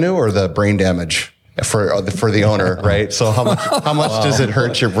the revenue or the brain damage? For the owner, right? So how much does it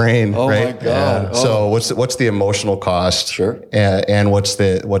hurt your brain, right? My God. Yeah. So what's the emotional cost? Sure. And what's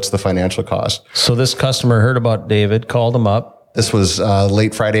the financial cost? So this customer heard about David, called him up. This was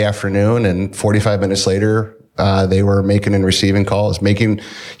late Friday afternoon, and 45 minutes later, they were making and receiving calls, making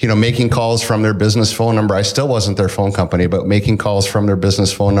calls from their business phone number. I still wasn't their phone company, but making calls from their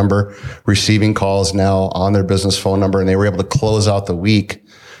business phone number, receiving calls now on their business phone number, and they were able to close out the week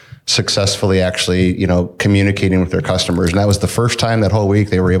successfully actually, communicating with their customers. And that was the first time that whole week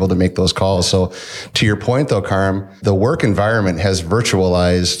they were able to make those calls. So to your point though, Carm, the work environment has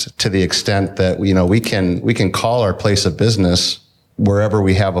virtualized to the extent that, we can call our place of business wherever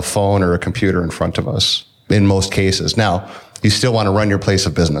we have a phone or a computer in front of us in most cases. Now, you still want to run your place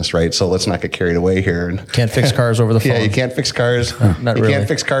of business, right? So let's not get carried away here. Can't fix cars over the phone. Yeah, you can't fix cars. Not you really. Can't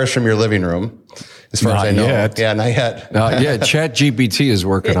fix cars from your living room. As far as I know. Yeah, not yet. Chat GPT is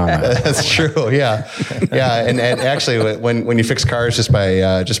working on that. That's true. Yeah. Yeah. And actually when you fix cars just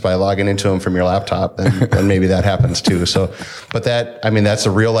by logging into them from your laptop, then maybe that happens too. So, but that's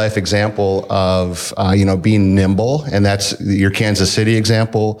a real life example of, being nimble. And that's your Kansas City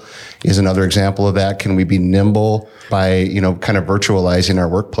example is another example of that. Can we be nimble by, kind of virtualizing our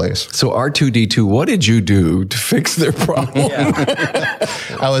workplace? So R2D2, what did you do to fix their problem?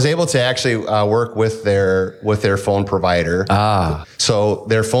 I was able to actually work with their phone provider. So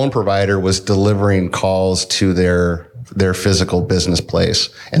their phone provider was delivering calls to their physical business place.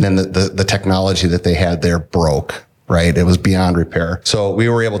 And then the technology that they had there broke, right? It was beyond repair. So we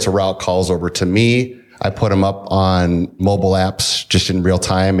were able to route calls over to me. I put them up on mobile apps just in real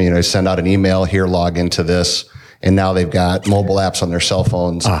time. Send out an email here, log into this. And now they've got mobile apps on their cell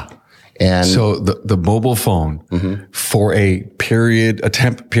phones. And so the mobile phone for a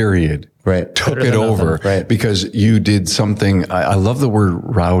temp period, right, took it over, right, because you did something. I love the word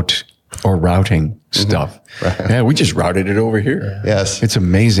route or routing stuff. Right. Yeah, we just routed it over here. Yeah. Yes, it's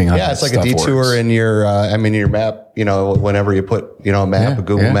amazing how it's like a detour works. In your your map. Whenever you put a map, a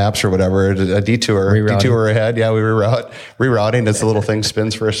Google Maps or whatever, a detour ahead. Yeah, we rerouting. It's a little thing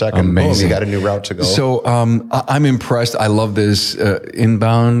spins for a second. Amazing. Boom, you got a new route to go. So I'm impressed. I love this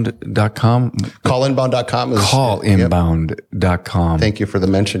inbound.com. Callinbound.com is callinbound.com. Thank you for the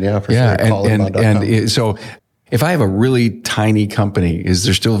mention. Yeah, for sure. Callinbound.com. So if I have a really tiny company, is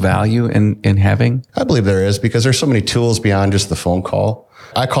there still value in having? I believe there is, because there's so many tools beyond just the phone call.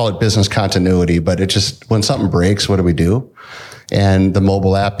 I call it business continuity, but it just, when something breaks, what do we do? And the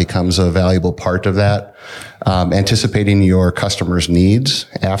mobile app becomes a valuable part of that. Anticipating your customers' needs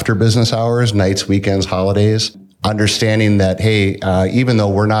after business hours, nights, weekends, holidays. Understanding that, hey, even though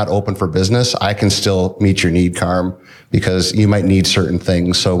we're not open for business, I can still meet your need, Carm, because you might need certain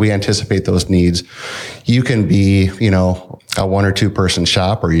things. So we anticipate those needs. You can be, a 1 or 2 person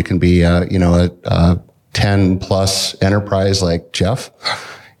shop, or you can be, a 10 plus enterprise like Jeff,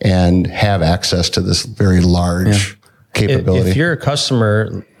 and have access to this very large capability. If you're a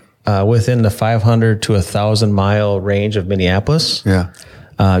customer within the 500 to 1,000 mile range of Minneapolis,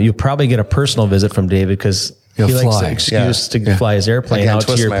 you probably get a personal visit from David, because he likes the excuse to fly his airplane out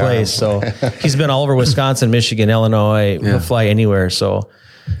to your place. So he's been all over Wisconsin, Michigan, Illinois. He'll fly anywhere. So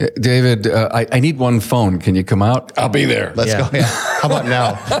David, I need one phone. Can you come out? I'll be there. Let's go. Yeah. How about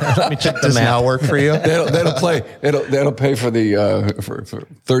now? Let me check the Does map. now work for you? That'll pay for the for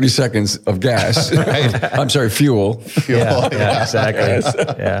 30 seconds of gas. Right. I'm sorry, fuel. Yeah, exactly.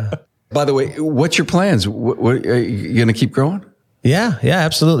 Yeah. By the way, what's your plans? What are you going to keep growing? Yeah,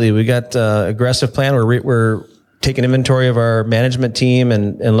 absolutely. We got aggressive plan. We're taking inventory of our management team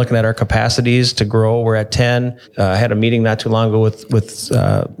and looking at our capacities to grow. We're at 10. I had a meeting not too long ago with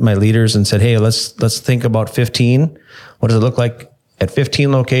my leaders and said, hey, let's think about 15. What does it look like at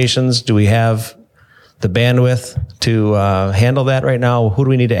 15 locations? Do we have the bandwidth to handle that right now? Who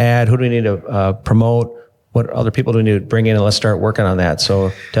do we need to add? Who do we need to promote? What other people do we need to bring in? And let's start working on that.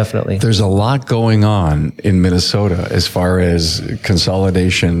 So definitely. There's a lot going on in Minnesota as far as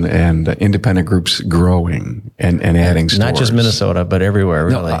consolidation and independent groups growing and adding stores. Not just Minnesota, but everywhere,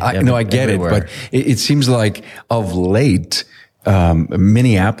 really. I get everywhere. It, but it seems like of late,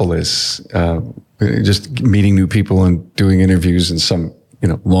 Minneapolis, just meeting new people and doing interviews, and some,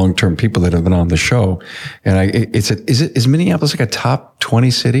 long-term people that have been on the show. And is Minneapolis like a top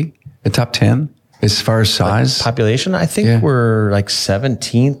 20 city, a top 10? As far as size? Like population, I think we're like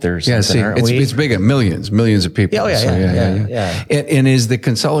 17th or something, it's big at millions of people. Yeah. And is the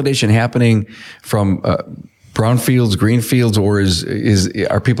consolidation happening from brownfields, greenfields, or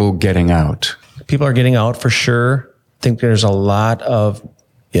are people getting out? People are getting out for sure. I think there's a lot of,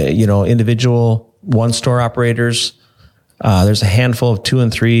 individual one-store operators. There's a handful of 2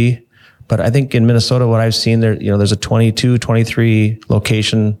 and 3. But I think in Minnesota, what I've seen there, there's a 22, 23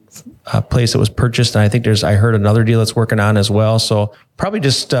 location place that was purchased. And I think I heard another deal that's working on as well. So probably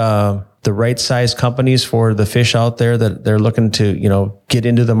just the right size companies for the fish out there that they're looking to, get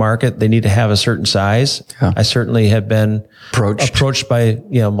into the market. They need to have a certain size. Yeah. I certainly have been approached by,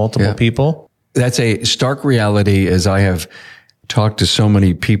 multiple people. That's a stark reality, as I have talked to so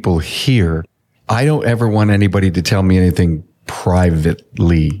many people here. I don't ever want anybody to tell me anything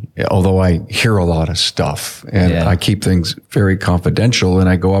privately, although I hear a lot of stuff and I keep things very confidential. And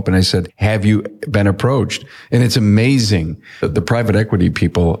I go up and I said, have you been approached? And it's amazing that the private equity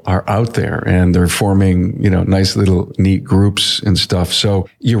people are out there and they're forming, nice little neat groups and stuff. So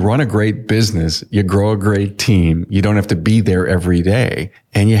you run a great business, you grow a great team. You don't have to be there every day.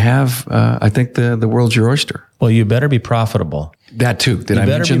 And you have, I think the world's your oyster. Well, you better be profitable. That too. Did I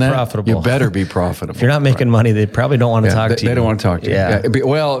mention that? Profitable. You better be profitable. If you're not making money, they probably don't want to talk to you. They don't want to talk to you. Yeah.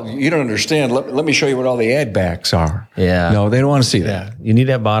 Well, you don't understand. Let me show you what all the ad backs are. Yeah. No, they don't want to see that. You need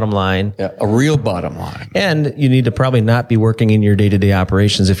to have bottom line. Yeah, a real bottom line. And you need to probably not be working in your day-to-day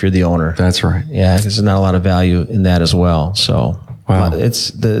operations if you're the owner. That's right. Yeah, because there's not a lot of value in that as well. So wow.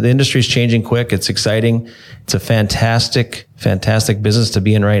 It's the industry's changing quick. It's exciting. It's a fantastic business to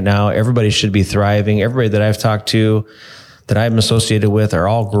be in right now. Everybody should be thriving. Everybody that I've talked to, that I'm associated with, are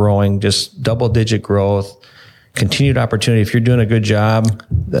all growing, just double-digit growth, continued opportunity. If you're doing a good job,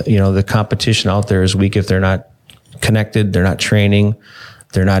 the competition out there is weak if they're not connected, they're not training,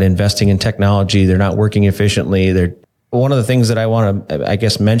 they're not investing in technology, they're not working efficiently. One of the things that I want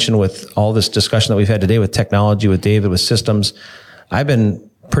to, mention with all this discussion that we've had today with technology, with David, with systems, I've been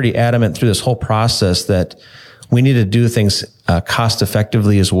pretty adamant through this whole process that we need to do things cost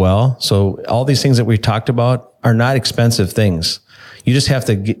effectively as well. So all these things that we've talked about are not expensive things. You just have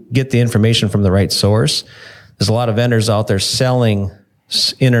to get the information from the right source. There's a lot of vendors out there selling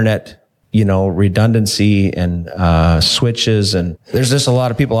internet, redundancy and switches. And there's just a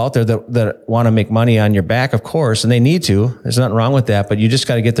lot of people out there that want to make money on your back, of course, and they need to. There's nothing wrong with that, but you just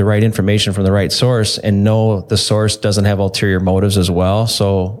got to get the right information from the right source and know the source doesn't have ulterior motives as well.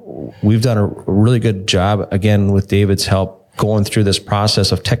 So we've done a really good job, again, with David's help, going through this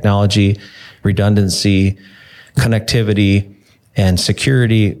process of technology, redundancy, connectivity, and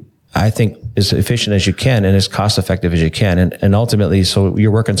security, I think, as efficient as you can and as cost effective as you can. And ultimately, so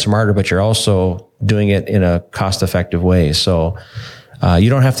you're working smarter, but you're also doing it in a cost effective way. So you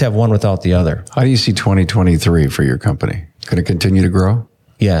don't have to have one without the other. How do you see 2023 for your company? Going to continue to grow?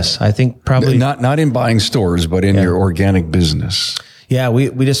 Yes, I think probably not in buying stores, but in your organic business. Yeah, we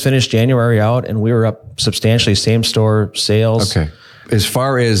just finished January out and we were up substantially, same store sales. Okay. As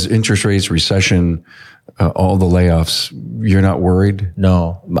far as interest rates, recession, all the layoffs, you're not worried?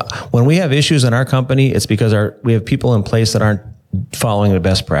 No. When we have issues in our company, it's because we have people in place that aren't following the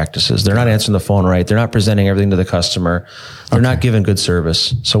best practices. They're not answering the phone right. They're not presenting everything to the customer. They're not giving good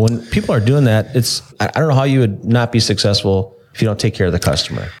service. So when people are doing that, I don't know how you would not be successful if you don't take care of the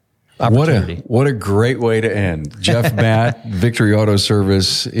customer. What a great way to end. Jeff Matt, Victory Auto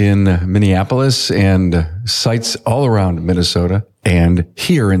Service in Minneapolis and sites all around Minnesota and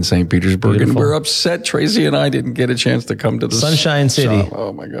here in St. Petersburg. Beautiful. And we're upset Tracy and I didn't get a chance to come to the Sunshine City.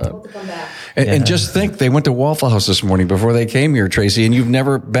 Oh my God. And just think, they went to Waffle House this morning before they came here, Tracy, and you've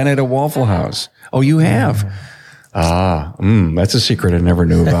never been at a Waffle House. Oh, you have? That's a secret I never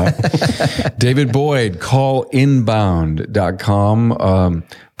knew about. David Boyd, callinbound.com,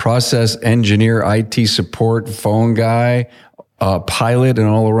 process engineer, IT support, phone guy, pilot, and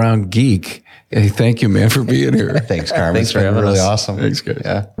all around geek. Hey, thank you, man, for being here. Thanks, Carmen. Thanks it's been really awesome. Thanks, guys.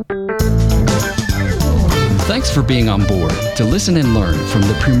 Yeah. Thanks for being on board to listen and learn from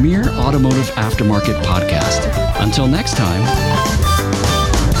the premier automotive aftermarket podcast. Until next time.